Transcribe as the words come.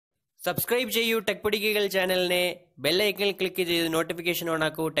Subscribe ചെയ്യൂ tech പൊടിക്കൈകൾ ചാനലിനെ bell ഐക്കണിൽ ക്ലിക്ക് ചെയ്ത് നോട്ടിഫിക്കേഷൻ ഓൺ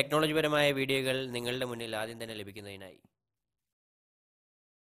ആക്കൂ. ടെക്നോളജിപരമായ വീഡിയോകൾ നിങ്ങളുടെ മുന്നിൽ ആദ്യം തന്നെ ലഭിക്കുന്നതിനായി.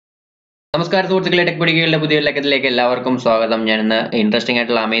 നമസ്കാരം സുഹൃത്തുക്കളെ, ടെക് പൊടിക്കൈകളുടെ പുതിയ ലക്കത്തിലേക്ക് എല്ലാവർക്കും സ്വാഗതം. ഞാൻ ഇന്ന് ഇൻട്രസ്റ്റിംഗ്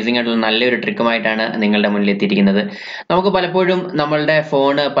ആയിട്ടുള്ള അമേസിംഗ് ആയിട്ടുള്ള നല്ലൊരു ട്രിക്കുമായിട്ടാണ് നിങ്ങളുടെ മുന്നിൽ എത്തിയിരിക്കുന്നത്. നമുക്ക് പലപ്പോഴും നമ്മളുടെ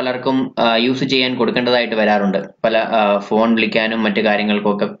ഫോണ് പലർക്കും യൂസ് ചെയ്യാൻ കൊടുക്കേണ്ടതായിട്ട് വരാറുണ്ട്. പല ഫോൺ വിളിക്കാനും മറ്റു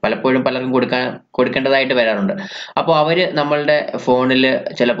കാര്യങ്ങൾക്കൊക്കെ പലപ്പോഴും പലർക്കും കൊടുക്കേണ്ടതായിട്ട് വരാറുണ്ട്. അപ്പോൾ അവര് നമ്മളുടെ ഫോണിൽ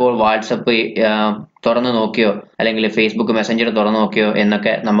ചിലപ്പോൾ വാട്സപ്പ് തുറന്നു നോക്കിയോ അല്ലെങ്കിൽ ഫേസ്ബുക്ക് മെസ്സഞ്ചർ തുറന്നു നോക്കിയോ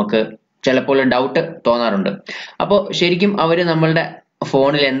എന്നൊക്കെ നമുക്ക് ചിലപ്പോൾ ഡൗട്ട് തോന്നാറുണ്ട്. അപ്പോൾ ശരിക്കും അവര് നമ്മളുടെ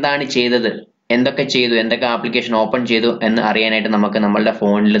ഫോണിൽ എന്താണ് ചെയ്തത്, എന്തൊക്കെ ചെയ്തു, എന്തൊക്കെ ആപ്ലിക്കേഷൻ ഓപ്പൺ ചെയ്തു എന്ന് അറിയാനായിട്ട് നമുക്ക് നമ്മളുടെ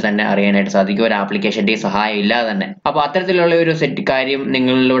ഫോണിൽ തന്നെ അറിയാനായിട്ട് സാധിക്കും, ഒരു ആപ്ലിക്കേഷന്റെ സഹായം ഇല്ലാതെ തന്നെ. അപ്പോൾ അത്തരത്തിലുള്ള ഒരു കാര്യം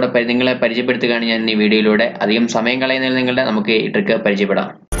നിങ്ങളെ പരിചയപ്പെടുത്തുകയാണ് ഞാൻ ഈ വീഡിയോയിലൂടെ. അധികം സമയം കളയുന്നതിൽ നമുക്ക് ഈ ട്രിക്ക് പരിചയപ്പെടാം.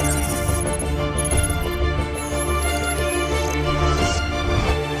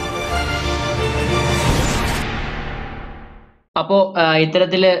 അപ്പോൾ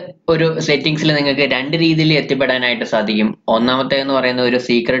ഇത്തരത്തില് ഒരു സെറ്റിംഗ്സിൽ നിങ്ങൾക്ക് രണ്ട് രീതിയിൽ എത്തിപ്പെടാനായിട്ട് സാധിക്കും. ഒന്നാമത്തേന്ന് പറയുന്ന ഒരു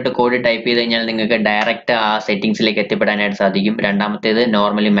സീക്രട്ട് കോഡ് ടൈപ്പ് ചെയ്ത് കഴിഞ്ഞാൽ നിങ്ങൾക്ക് ഡയറക്റ്റ് ആ സെറ്റിംഗ്സിലേക്ക് എത്തിപ്പെടാനായിട്ട് സാധിക്കും. രണ്ടാമത്തേത്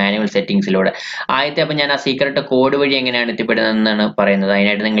നോർമലി മാനുവൽ സെറ്റിംഗ്സിലൂടെ. ആദ്യത്തെ അപ്പോൾ ഞാൻ ആ സീക്രട്ട് കോഡ് വഴി എങ്ങനെയാണ് എത്തിപ്പെടുന്നതെന്നാണ് പറയുന്നത്.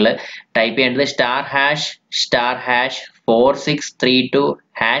 അതിനായിട്ട് നിങ്ങൾ ടൈപ്പ് ചെയ്യേണ്ടത് *#*4632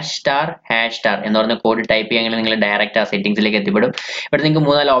 #*# എന്ന് പറഞ്ഞ കോഡ് ടൈപ്പ് ചെയ്യാൻ നിങ്ങൾ ഡയറക്റ്റ് ആ സെറ്റിംഗ്സിലേക്ക് എത്തിപ്പെടും. ഇവിടെ നിങ്ങൾക്ക്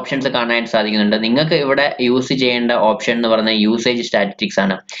 3-4 ഓപ്ഷൻസ് കാണാനായിട്ട് സാധിക്കുന്നുണ്ട്. നിങ്ങൾക്ക് ഇവിടെ യൂസ് ചെയ്യേണ്ട ഓപ്ഷൻ എന്ന് പറയുന്നത് യൂസേജ് സ്റ്റാറ്റിസ്റ്റിക്സ്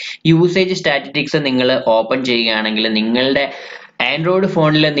ആണ്. യൂസേജ് സ്റ്റാറ്റിസ്റ്റിക്സ് നിങ്ങൾ ഓപ്പൺ ചെയ്യുകയാണെങ്കിൽ നിങ്ങളുടെ ആൻഡ്രോയിഡ്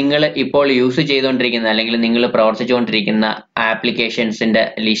ഫോണിൽ നിങ്ങൾ ഇപ്പോൾ യൂസ് ചെയ്തുകൊണ്ടിരിക്കുന്ന അല്ലെങ്കിൽ നിങ്ങൾ പ്രവർത്തിച്ചുകൊണ്ടിരിക്കുന്ന ആപ്ലിക്കേഷൻസിന്റെ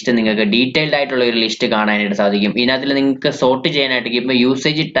ലിസ്റ്റ് നിങ്ങൾക്ക് ഡീറ്റെയിൽഡ് ആയിട്ടുള്ള ഒരു ലിസ്റ്റ് കാണാനായിട്ട് സാധിക്കും. ഇതിനകത്തിൽ നിങ്ങൾക്ക് സോർട്ട് ചെയ്യാനായിട്ട് ഇപ്പോൾ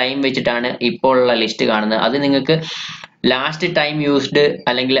യൂസേജ് ടൈം വെച്ചിട്ടാണ് ഇപ്പോൾ ഉള്ള ലിസ്റ്റ് കാണുന്നത്. അത് നിങ്ങൾക്ക് ലാസ്റ്റ് ടൈം യൂസ്ഡ്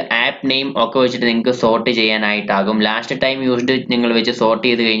അല്ലെങ്കിൽ ആപ്പ് നെയിം ഒക്കെ വെച്ചിട്ട് നിങ്ങൾക്ക് സോർട്ട് ചെയ്യാനായിട്ടാകും. ലാസ്റ്റ് ടൈം യൂസ്ഡ് നിങ്ങൾ വെച്ച് സോർട്ട്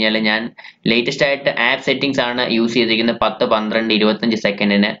ചെയ്ത് കഴിഞ്ഞാൽ ഞാൻ ലേറ്റസ്റ്റ് ആയിട്ട് ആപ്പ് സെറ്റിംഗ്സ് ആണ് യൂസ് ചെയ്തിരിക്കുന്നത് 10, 12, 25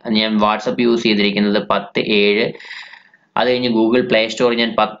 സെക്കൻഡിന്. ഞാൻ വാട്സപ്പ് യൂസ് ചെയ്തിരിക്കുന്നത് 10:07. അത് കഴിഞ്ഞ് ഗൂഗിൾ പ്ലേ സ്റ്റോർ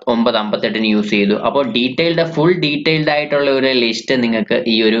ഞാൻ 9:58 യൂസ് ചെയ്തു. അപ്പോൾ ഫുൾ ഡീറ്റെയിൽഡ് ആയിട്ടുള്ള ഒരു ലിസ്റ്റ് നിങ്ങൾക്ക്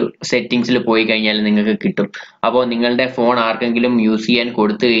ഈ ഒരു സെറ്റിംഗ്സിൽ പോയി കഴിഞ്ഞാൽ നിങ്ങൾക്ക് കിട്ടും. അപ്പോൾ നിങ്ങളുടെ ഫോൺ ആർക്കെങ്കിലും യൂസ് ചെയ്യാൻ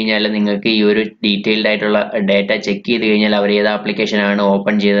കൊടുത്തു കഴിഞ്ഞാൽ നിങ്ങൾക്ക് ഈ ഒരു ഡീറ്റെയിൽഡ് ആയിട്ടുള്ള ഡേറ്റ ചെക്ക് ചെയ്ത് കഴിഞ്ഞാൽ അവർ ഏത് ആപ്ലിക്കേഷൻ ആണ്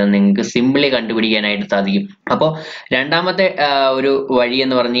ഓപ്പൺ ചെയ്തതെന്ന് നിങ്ങൾക്ക് സിംപിളി കണ്ടുപിടിക്കാനായിട്ട് സാധിക്കും. അപ്പോൾ രണ്ടാമത്തെ ഒരു വഴി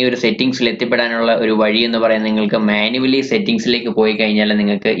എന്ന് പറഞ്ഞ ഈ ഒരു സെറ്റിംഗ്സിൽ എത്തിപ്പെടാനുള്ള ഒരു വഴി എന്ന് പറയുന്നത് നിങ്ങൾക്ക് മാനുവലി സെറ്റിംഗ്സിലേക്ക് പോയി കഴിഞ്ഞാൽ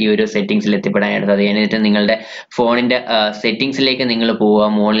നിങ്ങൾക്ക് ഈ ഒരു സെറ്റിംഗ്സിൽ എത്തിപ്പെടാനായിട്ട് സാധിക്കും. എന്നിട്ട് നിങ്ങളുടെ ഫോണിന്റെ സെറ്റിംഗ്സിലേക്ക് നിങ്ങൾ പോവുക.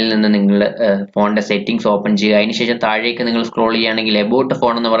 മുകളിൽ നിന്ന് നിങ്ങൾ ഫോണിന്റെ സെറ്റിംഗ്സ് ഓപ്പൺ ചെയ്യുക. അതിനുശേഷം താഴേക്ക് നിങ്ങൾ സ്ക്രോൾ ചെയ്യുകയാണെങ്കിൽ എബൌട്ട്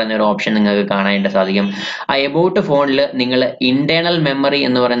ഫോൺ എന്ന് പറയുന്ന ഒരു ഓപ്ഷൻ നിങ്ങൾക്ക് കാണാനായിട്ട് സാധിക്കും. ആ എബൌട്ട് ഫോണിൽ നിങ്ങൾ ഇന്റേണൽ മെമ്മറി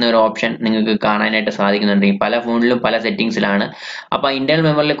എന്ന് പറയുന്ന ഒരു ഓപ്ഷൻ നിങ്ങൾക്ക് കാണാനായിട്ട് സാധിക്കുന്നുണ്ട്. പല ഫോണിലും പല സെറ്റിംഗ്സിലാണ്. അപ്പൊ ഇന്റേണൽ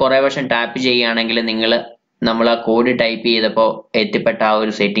മെമ്മറിയിൽ കുറെ വർഷം ടാപ്പ് ചെയ്യുകയാണെങ്കിൽ നമ്മൾ ആ കോഡ് ടൈപ്പ് ചെയ്തപ്പോൾ എത്തിപ്പെട്ട ആ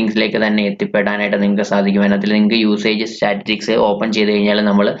ഒരു സെറ്റിംഗ്സിലേക്ക് തന്നെ എത്തിപ്പെടാനായിട്ട് നിങ്ങൾക്ക് സാധിക്കും. അതിനകത്തിൽ നിങ്ങൾക്ക് യൂസേജ് സ്റ്റാറ്റിസ്റ്റിക്സ് ഓപ്പൺ ചെയ്ത് കഴിഞ്ഞാൽ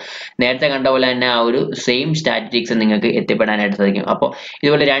നമ്മൾ നേരത്തെ കണ്ട പോലെ തന്നെ ആ ഒരു സെയിം സ്റ്റാറ്റിസ്റ്റിക്സ് നിങ്ങൾക്ക് എത്തിപ്പെടാനായിട്ട് സാധിക്കും. അപ്പോൾ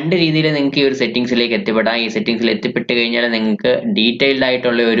ഇതുപോലെ രണ്ട് രീതിയിൽ നിങ്ങൾക്ക് ഈ ഒരു സെറ്റിംഗ്സിലേക്ക് എത്തിപ്പെടാം. ഈ സെറ്റിംഗ്സിൽ എത്തിപ്പെട്ട് കഴിഞ്ഞാൽ നിങ്ങൾക്ക് ഡീറ്റെയിൽഡ്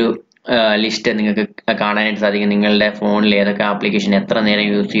ആയിട്ടുള്ള ഒരു ലിസ്റ്റ് നിങ്ങൾക്ക് കാണാനായിട്ട് സാധിക്കും. നിങ്ങളുടെ ഫോണിൽ ഏതൊക്കെ ആപ്ലിക്കേഷൻ എത്ര നേരം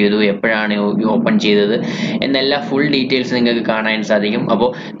യൂസ് ചെയ്തു, എപ്പോഴാണ് ഓപ്പൺ ചെയ്തത് എന്നെല്ലാം ഫുൾ ഡീറ്റെയിൽസ് നിങ്ങൾക്ക് കാണാനായിട്ട് സാധിക്കും. അപ്പോൾ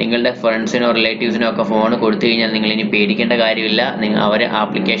നിങ്ങളുടെ ഫ്രണ്ട്സിനോ റിലേറ്റീവ്സിനോ ഒക്കെ ഫോൺ കൊടുത്തു കഴിഞ്ഞാൽ നിങ്ങൾ ഇനി പേടിക്കേണ്ട കാര്യമില്ല. അവർ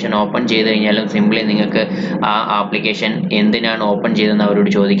ആപ്ലിക്കേഷൻ ഓപ്പൺ ചെയ്ത് കഴിഞ്ഞാലും സിംപ്ലി നിങ്ങൾക്ക് ആ ആപ്ലിക്കേഷൻ എന്തിനാണ് ഓപ്പൺ ചെയ്തതെന്ന് അവരോട്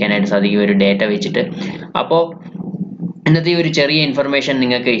ചോദിക്കാനായിട്ട് സാധിക്കും ഒരു ഡേറ്റ വെച്ചിട്ട്. അപ്പോൾ ഇന്നത്തെ ഈ ഒരു ചെറിയ ഇൻഫർമേഷൻ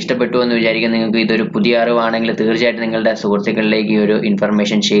നിങ്ങൾക്ക് ഇഷ്ടപ്പെട്ടു എന്ന് വിചാരിക്കും. നിങ്ങൾക്ക് ഇതൊരു പുതിയ അറിവാണെങ്കിൽ തീർച്ചയായിട്ടും നിങ്ങളുടെ സുഹൃത്തുക്കളിലേക്ക് ഈ ഒരു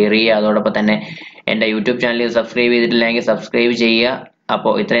ഇൻഫർമേഷൻ ഷെയർ ചെയ്യുക. അതോടൊപ്പം തന്നെ എൻ്റെ യൂട്യൂബ് ചാനൽ സബ്സ്ക്രൈബ് ചെയ്തിട്ടില്ലെങ്കിൽ സബ്സ്ക്രൈബ് ചെയ്യുക.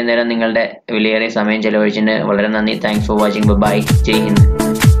 അപ്പോൾ ഇത്രയും നേരം നിങ്ങളുടെ വിലയേറിയ സമയം ചെലവഴിച്ചതിന് വളരെ നന്ദി. Thanks for watching. By. Jai Hind.